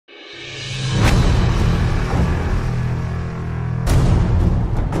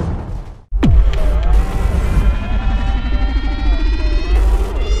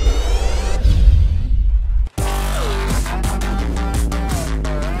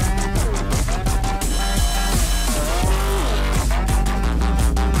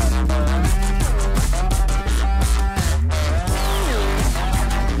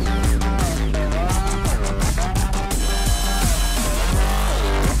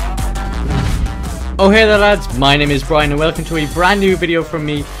Oh hey there lads, my name is Brian and welcome to a brand new video from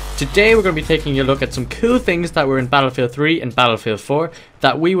me. Today we're going to be taking a look at some cool things that were in Battlefield 3 and Battlefield 4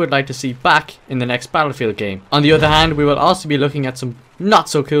 that we would like to see back in the next Battlefield game. On the other hand, we will also be looking at some not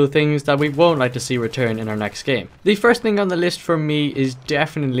so cool things that we won't like to see return in our next game. The first thing on the list for me is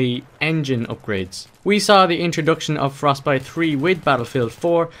definitely engine upgrades. We saw the introduction of Frostbite 3 with Battlefield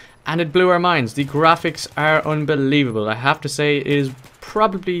 4 and it blew our minds. The graphics are unbelievable. I have to say it is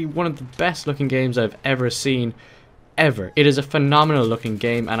probably one of the best looking games I've ever seen ever. It is a phenomenal looking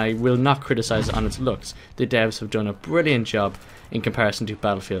game and I will not criticize it on its looks. The devs have done a brilliant job in comparison to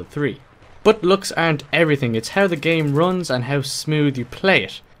Battlefield 3. But looks aren't everything, it's how the game runs and how smooth you play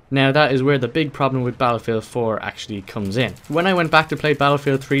it. Now that is where the big problem with Battlefield 4 actually comes in. When I went back to play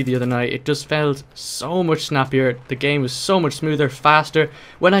Battlefield 3 the other night, it just felt so much snappier, the game was so much smoother, faster.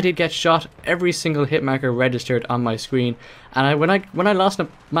 When I did get shot, every single hit marker registered on my screen, and when I lost a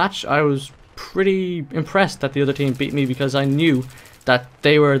match, I was pretty impressed that the other team beat me because I knew that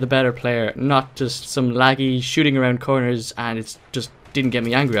they were the better player, not just some laggy shooting around corners, and it just didn't get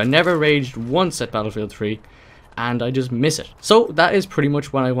me angry. I never raged once at Battlefield 3. And I just miss it. So that is pretty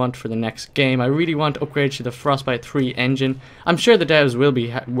much what I want for the next game. I really want upgrades to the Frostbite 3 engine. I'm sure the devs will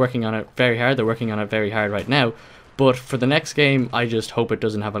be working on it very hard. They're working on it very hard right now. But for the next game, I just hope it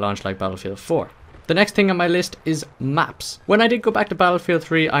doesn't have a launch like Battlefield 4. The next thing on my list is maps. When I did go back to Battlefield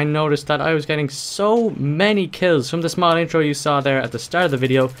 3, I noticed that I was getting so many kills. From the small intro you saw there at the start of the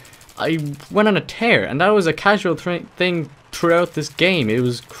video, I went on a tear. And that was a casual thing throughout this game. It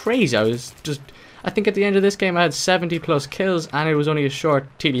was crazy. I think at the end of this game I had 70 plus kills and it was only a short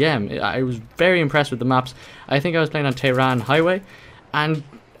TDM. I was very impressed with the maps. I think I was playing on Tehran Highway, and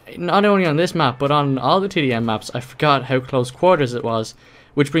not only on this map but on all the TDM maps I forgot how close quarters it was,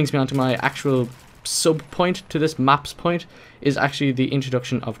 which brings me on to my actual sub point to this map's point, is actually the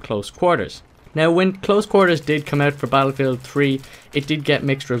introduction of close quarters. Now when Close Quarters did come out for Battlefield 3, it did get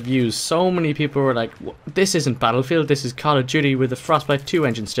mixed reviews. So many people were like, this isn't Battlefield, this is Call of Duty with a Frostbite 2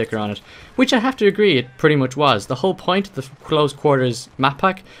 engine sticker on it. Which I have to agree, it pretty much was. The whole point of the Close Quarters map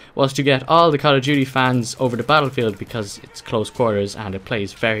pack was to get all the Call of Duty fans over to Battlefield because it's close quarters and it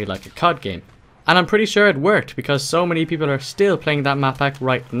plays very like a COD game. And I'm pretty sure it worked because so many people are still playing that map pack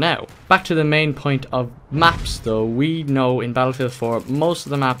right now. Back to the main point of maps though, we know in Battlefield 4 most of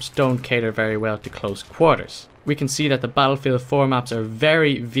the maps don't cater very well to close quarters. We can see that the Battlefield 4 maps are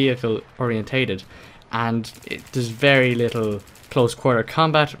very vehicle orientated and there's very little close quarter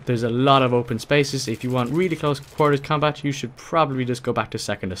combat. There's a lot of open spaces. If you want really close quarters combat, you should probably just go back to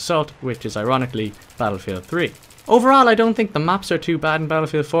Second Assault, which is ironically Battlefield 3. Overall, I don't think the maps are too bad in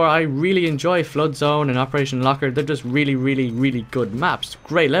Battlefield 4. I really enjoy Flood Zone and Operation Locker. They're just really good maps.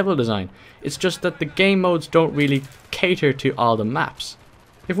 Great level design. It's just that the game modes don't really cater to all the maps.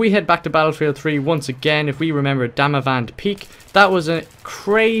 If we head back to Battlefield 3 once again, if we remember Damavand Peak, that was a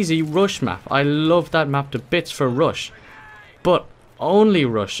crazy rush map. I love that map to bits for rush. But only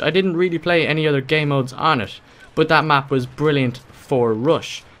rush. I didn't really play any other game modes on it. But that map was brilliant for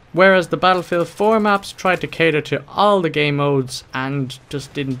rush. Whereas the Battlefield 4 maps tried to cater to all the game modes and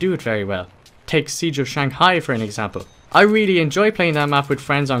just didn't do it very well. Take Siege of Shanghai for an example. I really enjoy playing that map with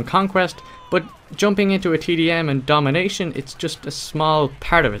friends on Conquest, but jumping into a TDM and Domination, it's just a small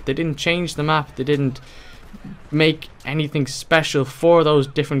part of it. They didn't change the map, they didn't make anything special for those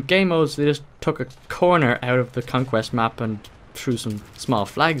different game modes, they just took a corner out of the Conquest map and threw some small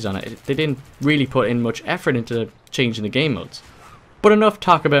flags on it. They didn't really put in much effort into changing the game modes. But enough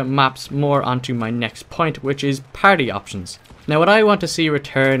talk about maps, more onto my next point, which is party options. Now what I want to see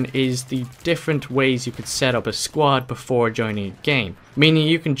return is the different ways you could set up a squad before joining a game. Meaning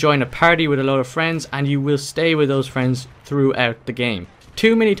you can join a party with a load of friends and you will stay with those friends throughout the game.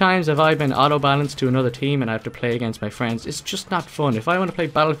 Too many times have I been auto-balanced to another team and I have to play against my friends. It's just not fun. If I want to play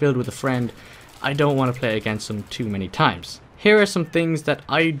Battlefield with a friend, I don't want to play against them too many times. Here are some things that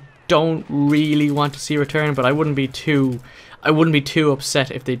I don't really want to see return, but I wouldn't be too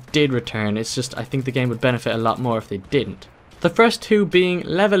upset if they did return. It's just I think the game would benefit a lot more if they didn't. The first two being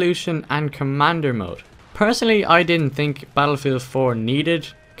Levolution and Commander mode. Personally, I didn't think Battlefield 4 needed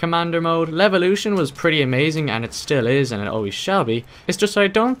Commander mode. Levolution was pretty amazing and it still is and it always shall be. It's just I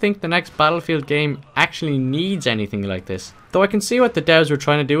don't think the next Battlefield game actually needs anything like this. Though I can see what the devs were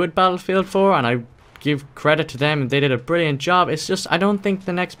trying to do with Battlefield 4 and I give credit to them, they did a brilliant job. It's just I don't think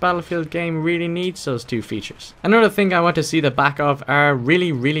the next Battlefield game really needs those two features. Another thing I want to see the back of are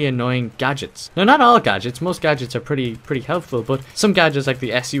really annoying gadgets. Now not all gadgets, most gadgets are pretty helpful, but some gadgets like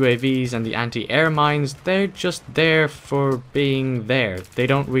the SUAVs and the anti-air mines, they're just there for being there. They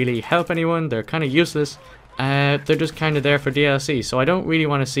don't really help anyone, they're kind of useless. They're just kind of there for DLC, so I don't really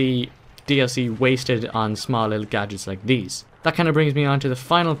want to see DLC wasted on small little gadgets like these. That kind of brings me on to the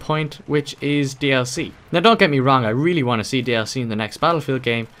final point, which is DLC. Now don't get me wrong, I really want to see DLC in the next Battlefield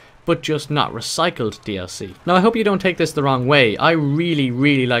game, but just not recycled DLC. Now I hope you don't take this the wrong way. I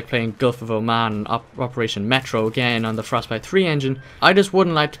really like playing Gulf of Oman and Operation Metro again on the Frostbite 3 engine. I just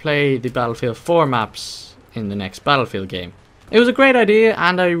wouldn't like to play the Battlefield 4 maps in the next Battlefield game. It was a great idea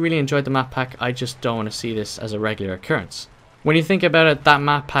and I really enjoyed the map pack, I just don't want to see this as a regular occurrence. When you think about it, that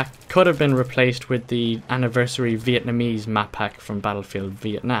map pack could have been replaced with the anniversary Vietnamese map pack from Battlefield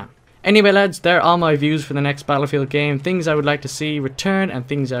Vietnam. Anyway lads, they're all my views for the next Battlefield game, things I would like to see return and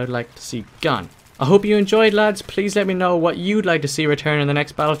things I would like to see gone. I hope you enjoyed lads, please let me know what you'd like to see return in the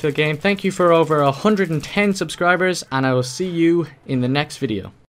next Battlefield game. Thank you for over 110 subscribers and I will see you in the next video.